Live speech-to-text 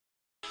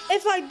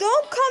If I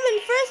don't come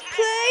in first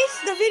place,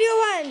 the video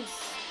ends.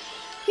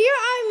 Here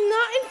I'm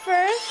not in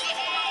first.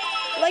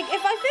 Like if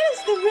I finish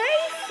the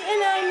race and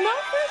I'm not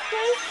first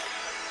place,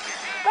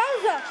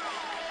 Bowser.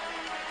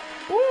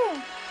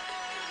 Boom.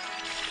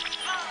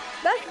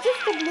 That's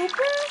just a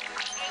blooper.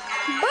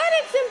 But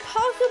it's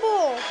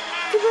impossible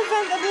to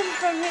prevent a blooper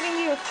from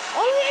hitting you.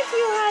 Only if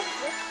you have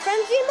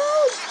frenzy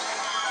mode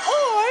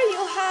or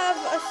you have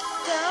a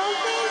sound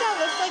thing that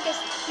looks like a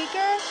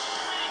speaker.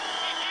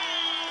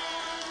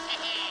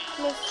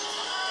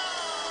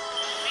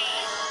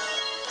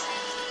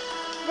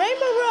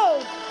 Rainbow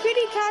Road,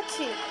 pretty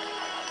catchy.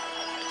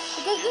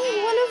 Because this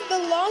is one of the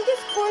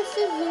longest courses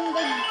in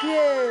the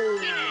game.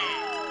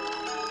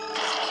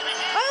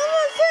 I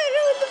almost hit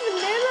it with the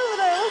banana, but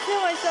I almost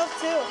hit myself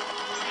too.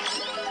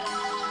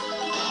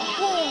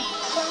 Boom.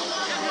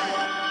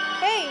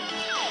 Hey.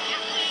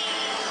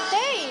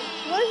 Hey.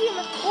 What is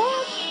your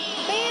boom?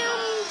 Bam,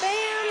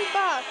 bam,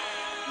 bop.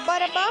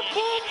 Bada bop,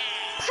 boom,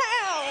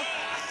 pow.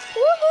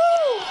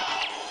 Woohoo!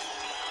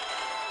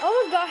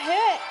 Almost got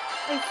hit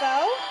and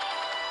fell.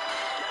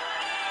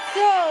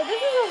 So this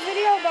is a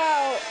video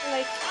about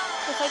like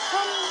if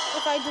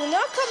I do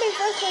not come in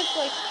first place,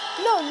 like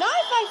no, not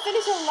if I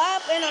finish a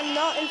lap and I'm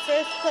not in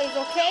first place,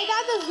 okay?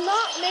 That does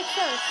not make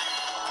sense.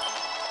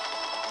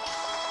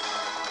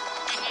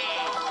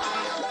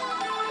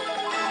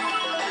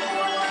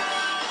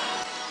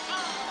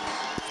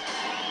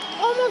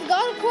 Almost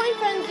got a coin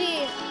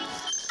frenzy.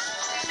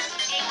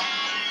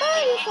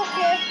 But it's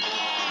okay.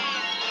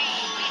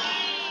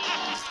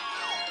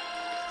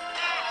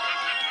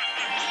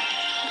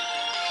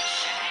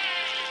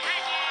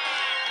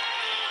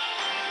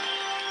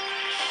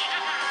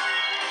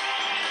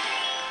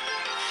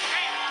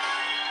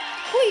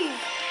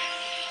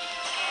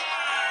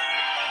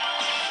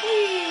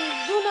 Please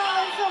do not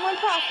let someone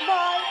pass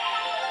by.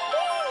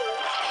 Please.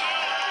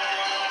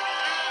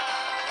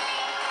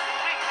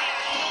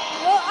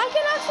 Well, I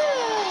can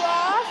actually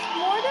last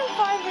more than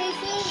 5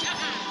 races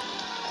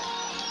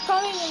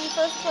coming in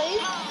first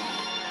place.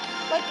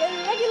 Like in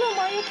regular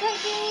Mario Kart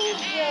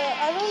games,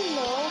 I don't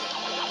know.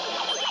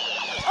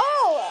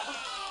 Oh!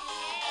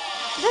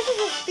 This is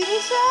a speeding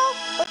cell,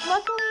 but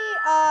luckily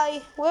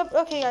I whipped.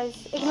 Okay, guys,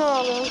 ignore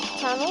all those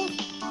channels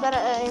that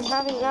I'm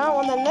having now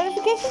on the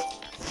notifications.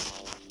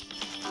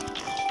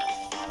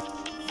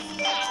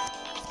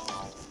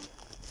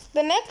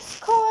 The next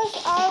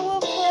course I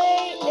will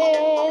play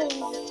is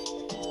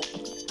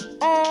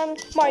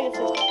Mario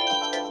Kart.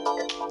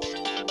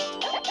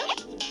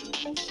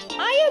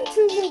 I am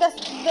choosing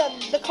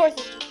the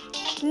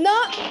courses,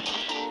 not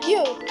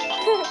you.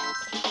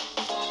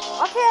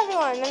 Okay,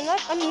 everyone,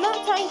 I'm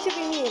not trying to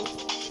be mean.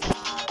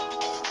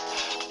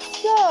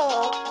 So,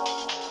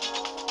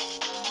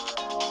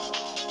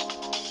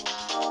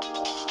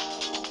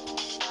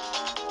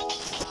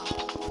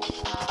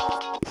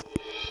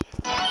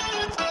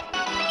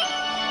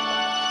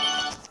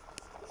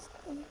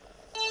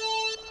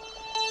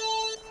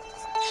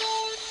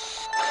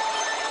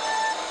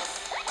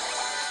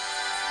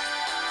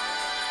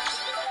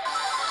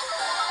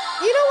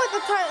 you know what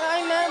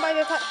I meant by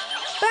the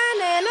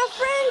Banana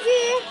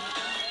Frenzy.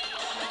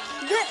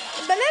 The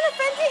Banana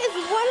Frenzy is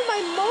one of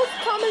my most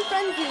common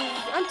frenzies.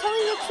 I'm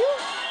telling you too.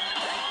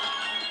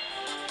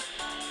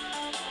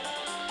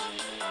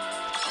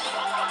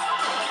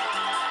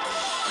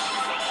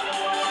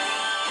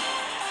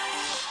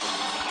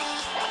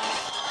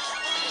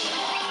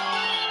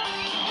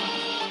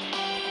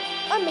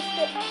 I missed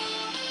it.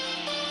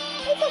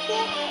 It's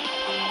okay.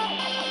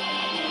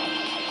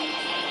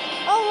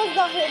 Almost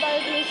got hit by a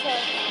green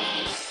shell.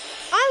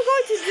 I'm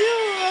going to do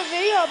a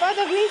video about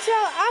the green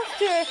shell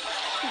after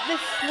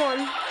this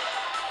one.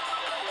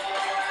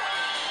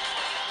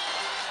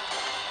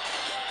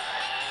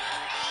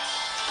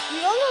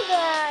 You all know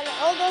that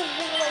all those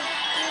video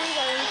things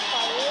are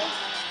inspired.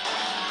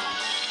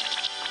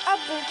 A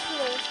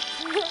blooper.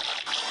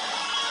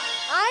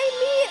 I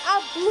mean a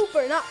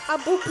blooper, not a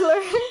blooper.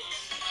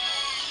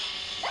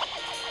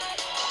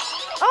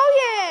 Oh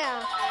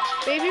yeah!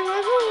 Baby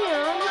Rosalina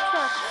on the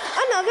track.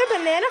 Another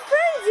Banana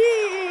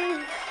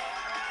Frenzy!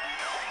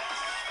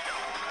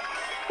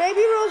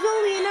 Baby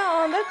Rosalina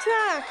on the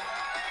track.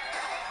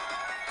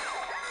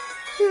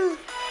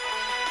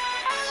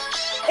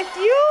 If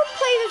you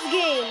play this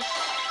game,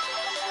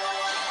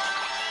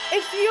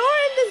 if you're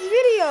in this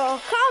video,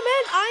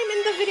 comment I'm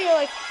in the video.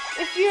 Like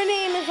if your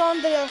name is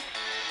on the.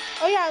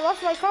 Oh yeah, I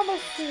lost my combo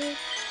screen.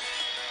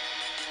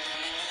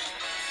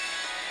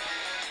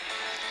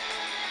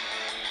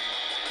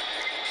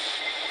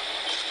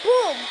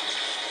 Boom!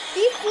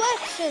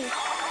 Deflection.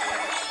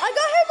 I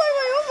got hit by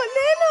my own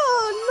banana.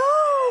 No.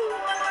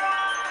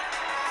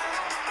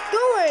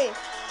 Don't worry.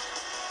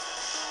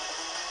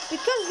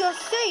 Because you're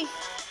safe,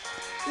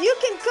 you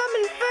can come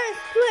in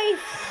first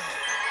place.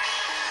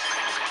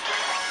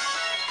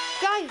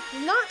 Guys,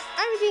 not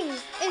everything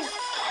is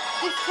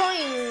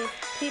destroying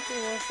people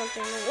or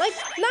something. Like,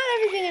 not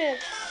everything is.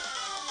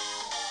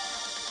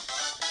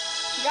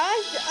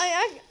 Guys,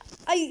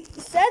 I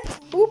said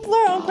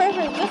Boopler on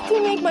purpose just to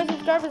make my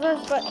subscribers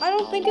laugh, but I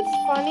don't think it's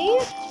funny.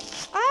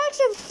 I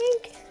actually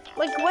think,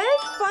 like, when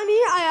it's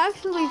funny, I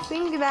actually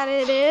think that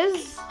it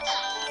is.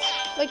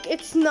 Like,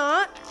 it's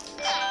not.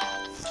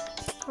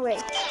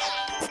 Wait.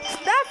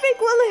 That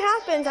frequently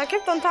happens. I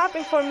kept on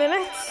tapping for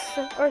minutes,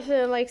 or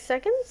like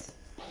seconds.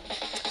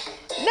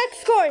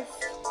 Next course.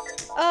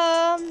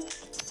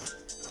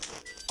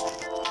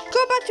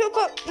 Koopa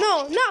Chupa,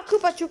 no, not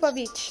Koopa Chupa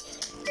Beach.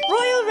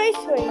 Royal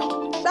Raceway.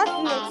 That's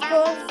the next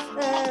course,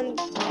 and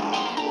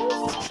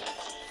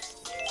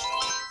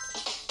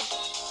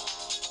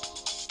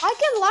I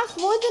can last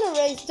more than a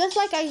race, just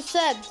like I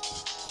said.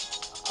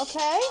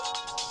 Okay?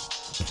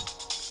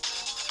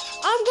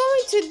 I'm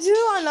going to do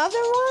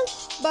another one,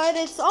 but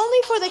it's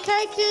only for the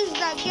characters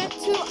that get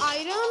 2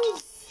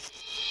 items.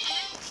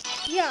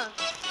 Yeah.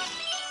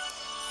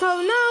 So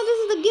now this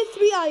is the get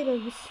 3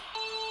 items.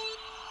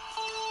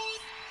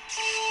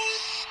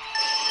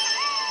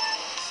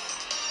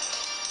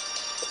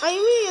 I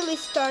immediately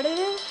started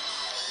it.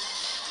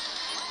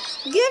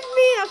 Give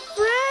me a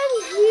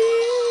frenzy.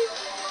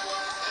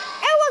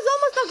 It was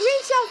almost a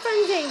green shell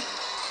frenzy.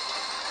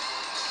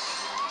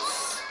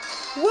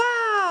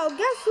 Wow,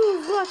 guess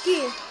who's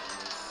lucky?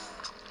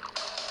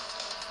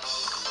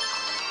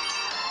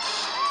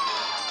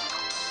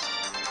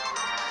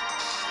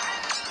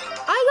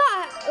 I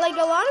got, like,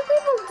 a lot of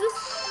people just...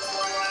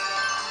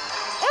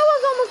 It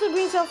was almost a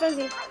green shell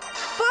frenzy.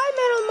 Bye,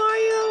 Metal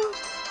Mario.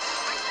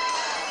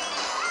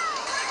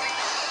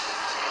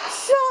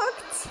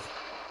 Shocked.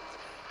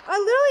 I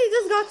literally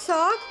just got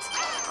shocked.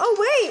 Oh,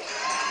 wait.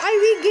 I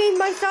regained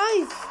my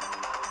size.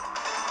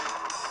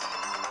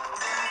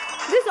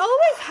 This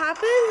always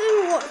happens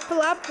in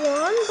lap 1,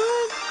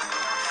 but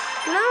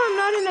now I'm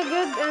not in a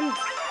good end.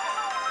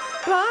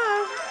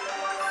 But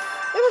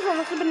it was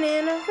almost a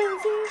banana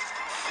frenzy.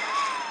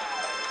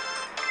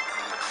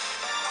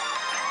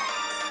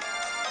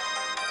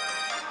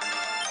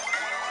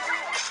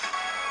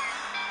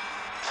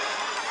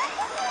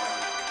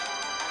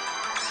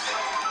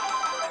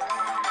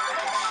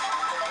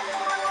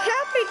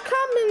 Happy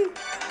coming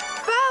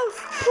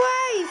first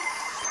place.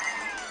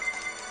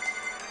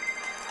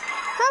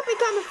 Happy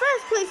coming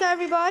first place,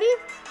 everybody.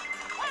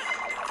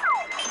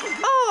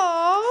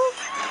 Oh,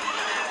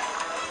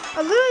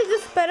 I literally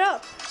just sped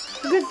up.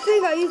 Good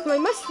thing I used my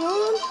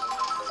mushroom.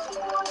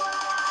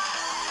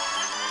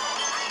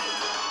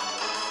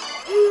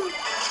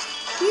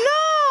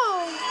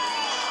 No!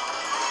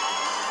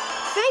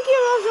 Thank you,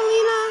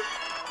 Rosalina.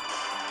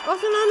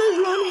 Also known as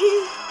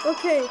Mommy.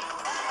 Okay.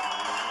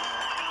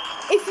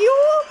 If you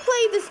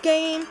play this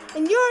game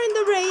and you're in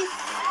the race,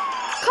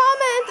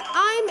 comment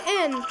I'm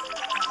in.